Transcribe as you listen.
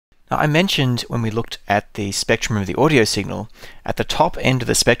Now, I mentioned when we looked at the spectrum of the audio signal, at the top end of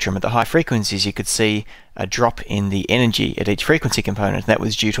the spectrum, at the high frequencies, you could see a drop in the energy at each frequency component, and that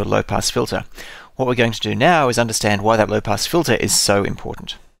was due to a low-pass filter. What we're going to do now is understand why that low-pass filter is so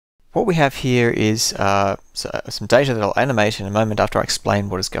important. What we have here is some data that I'll animate in a moment after I explain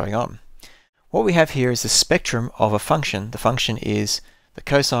what is going on. What we have here is the spectrum of a function. The function is the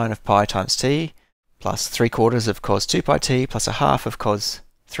cosine of pi times t plus 3/4 of cos 2 pi t plus a half of cos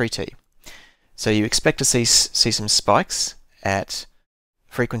 3t. So you expect to see some spikes at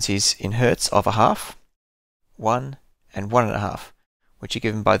frequencies in hertz of a half, 1, and 1.5, which are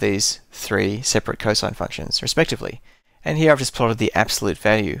given by these three separate cosine functions, respectively. And here I've just plotted the absolute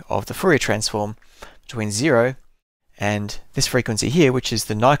value of the Fourier transform between 0 and this frequency here, which is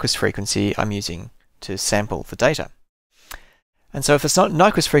the Nyquist frequency I'm using to sample the data. And so if the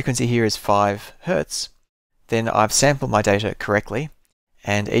Nyquist frequency here is 5 hertz, then I've sampled my data correctly,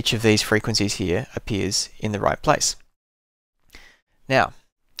 and each of these frequencies here appears in the right place. Now,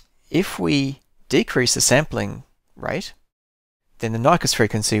 if we decrease the sampling rate, then the Nyquist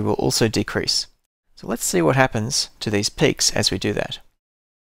frequency will also decrease. So let's see what happens to these peaks as we do that.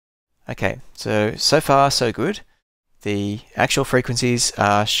 Okay, so far so good. The actual frequencies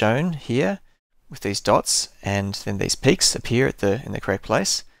are shown here with these dots, and then these peaks appear in the correct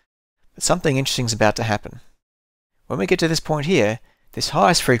place. But something interesting is about to happen. When we get to this point here, this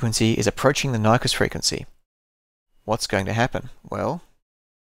highest frequency is approaching the Nyquist frequency. What's going to happen? Well,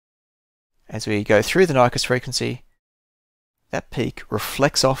 as we go through the Nyquist frequency, that peak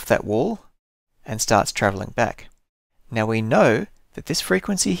reflects off that wall and starts traveling back. Now we know that this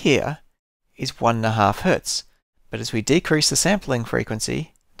frequency here is 1.5 hertz, but as we decrease the sampling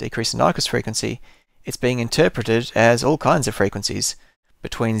frequency, decrease the Nyquist frequency, it's being interpreted as all kinds of frequencies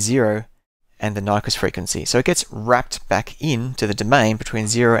between 0 and the Nyquist frequency. So it gets wrapped back into the domain between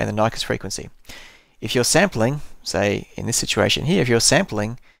 0 and the Nyquist frequency. If you're sampling, say in this situation here, if you're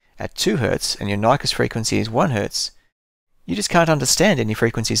sampling at 2 hertz and your Nyquist frequency is 1 hertz, you just can't understand any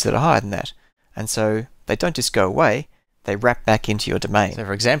frequencies that are higher than that. And so they don't just go away, they wrap back into your domain. So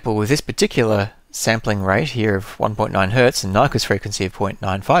for example, with this particular sampling rate here of 1.9 hertz and Nyquist frequency of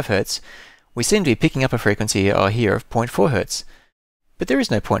 0.95 hertz, we seem to be picking up a frequency here of 0.4 hertz. But there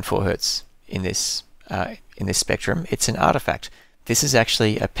is no 0.4 hertz in this spectrum. It's an artifact. This is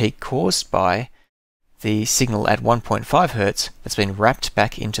actually a peak caused by the signal at 1.5 hertz that's been wrapped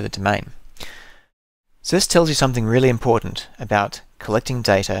back into the domain. So this tells you something really important about collecting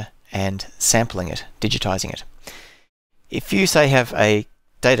data and sampling it, digitizing it. If you say have a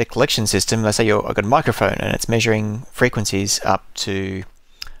data collection system, let's say I've got a microphone and it's measuring frequencies up to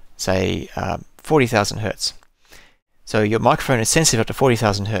say 40,000 hertz. So your microphone is sensitive up to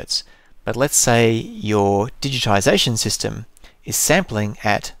 40,000 hertz, but let's say your digitization system is sampling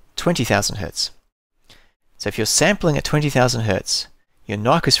at 20,000 hertz. So if you're sampling at 20,000 hertz, your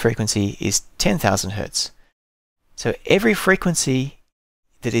Nyquist frequency is 10,000 hertz. So every frequency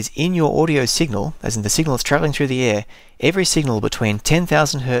that is in your audio signal, as in the signal that's traveling through the air, every signal between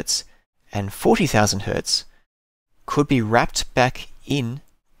 10,000 hertz and 40,000 hertz could be wrapped back in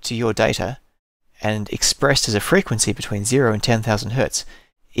to your data and expressed as a frequency between 0 and 10,000 hertz,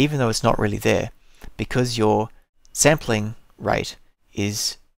 even though it's not really there, because your sampling rate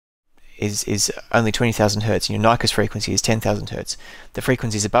is only 20,000 hertz and your Nyquist frequency is 10,000 hertz. The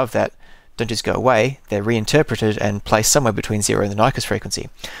frequencies above that don't just go away, they're reinterpreted and placed somewhere between 0 and the Nyquist frequency.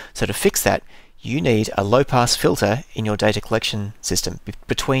 So to fix that, you need a low-pass filter in your data collection system.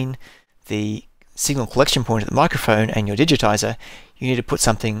 Between the signal collection point at the microphone and your digitizer, you need to put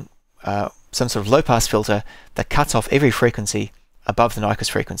something, some sort of low-pass filter that cuts off every frequency above the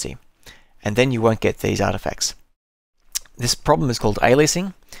Nyquist frequency. And then you won't get these artifacts. This problem is called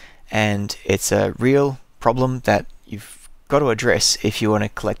aliasing, and it's a real problem that you've got to address if you want to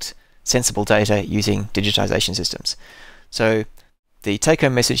collect sensible data using digitization systems. So the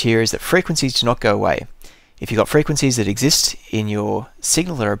take-home message here is that frequencies do not go away. If you've got frequencies that exist in your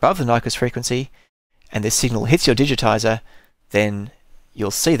signal that are above the Nyquist frequency, and this signal hits your digitizer, then you'll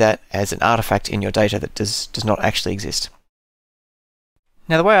see that as an artifact in your data that does not actually exist.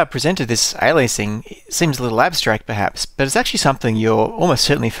 Now the way I presented this aliasing seems a little abstract perhaps, but it's actually something you're almost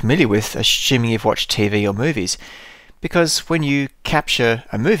certainly familiar with, assuming you've watched TV or movies. Because when you capture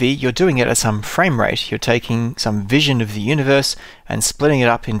a movie, you're doing it at some frame rate. You're taking some vision of the universe and splitting it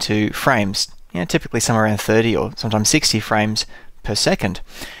up into frames, typically somewhere around 30 or sometimes 60 frames per second.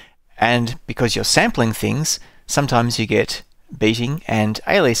 And because you're sampling things, sometimes you get beating and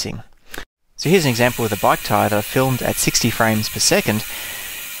aliasing. So here's an example with a bike tire that I filmed at 60 frames per second.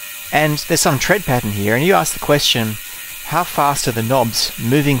 And there's some tread pattern here, and you ask the question, how fast are the knobs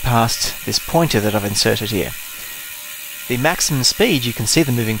moving past this pointer that I've inserted here. The maximum speed you can see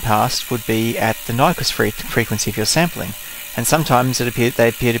them moving past would be at the Nyquist frequency if you're sampling, and sometimes they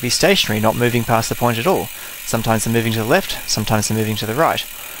appear to be stationary, not moving past the point at all. Sometimes they're moving to the left, sometimes they're moving to the right.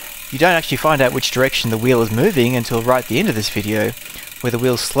 You don't actually find out which direction the wheel is moving until right at the end of this video, where the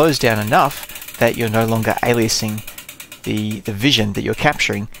wheel slows down enough that you're no longer aliasing the vision that you're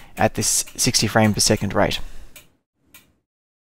capturing at this 60 frame per second rate.